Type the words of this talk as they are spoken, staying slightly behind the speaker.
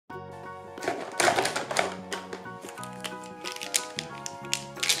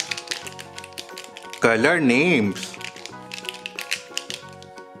Color names.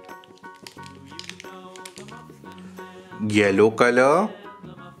 Yellow color,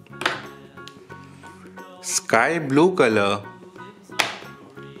 sky blue color,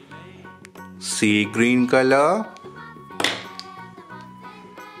 sea green color,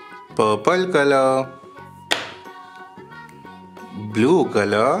 purple color, blue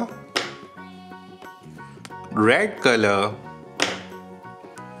color, red color,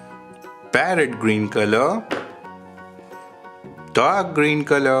 parrot green color, dark green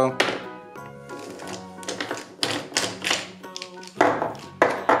color,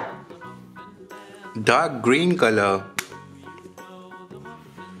 dark green color.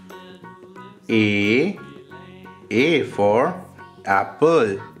 A for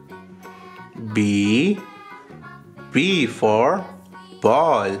apple. B for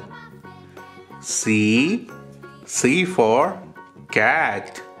ball. C for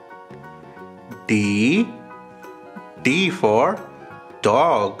cat. D for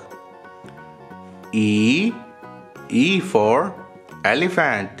dog. E for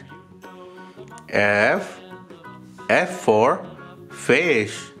elephant. F for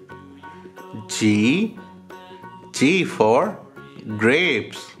fish. G for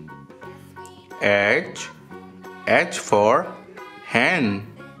grapes. H for hen.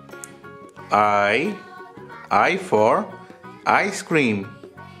 I for ice cream.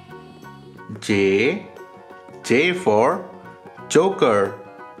 J for joker.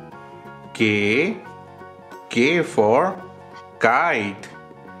 K for kite.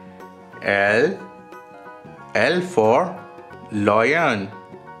 L for lion.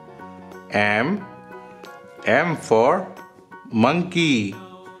 M for monkey.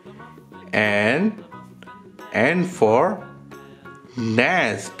 N for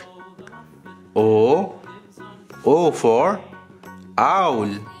nest. O for owl.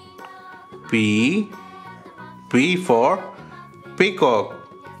 P for peacock.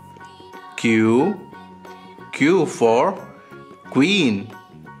 Q for queen.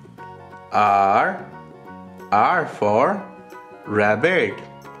 R for rabbit.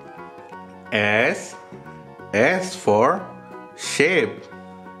 S for shape.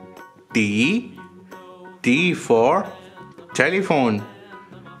 T for telephone.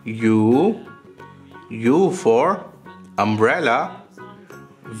 U for umbrella.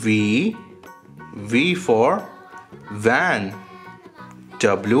 V for van.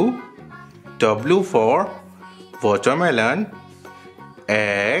 W for watermelon.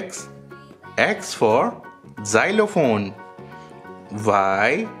 X for xylophone.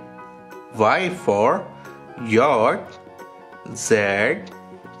 Y for yacht. Z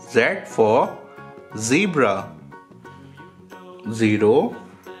for zebra. 0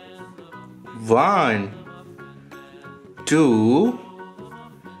 1 2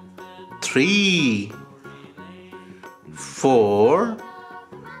 3 4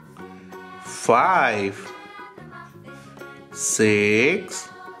 5 6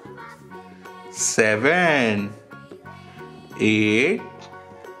 7 8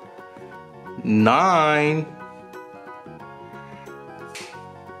 9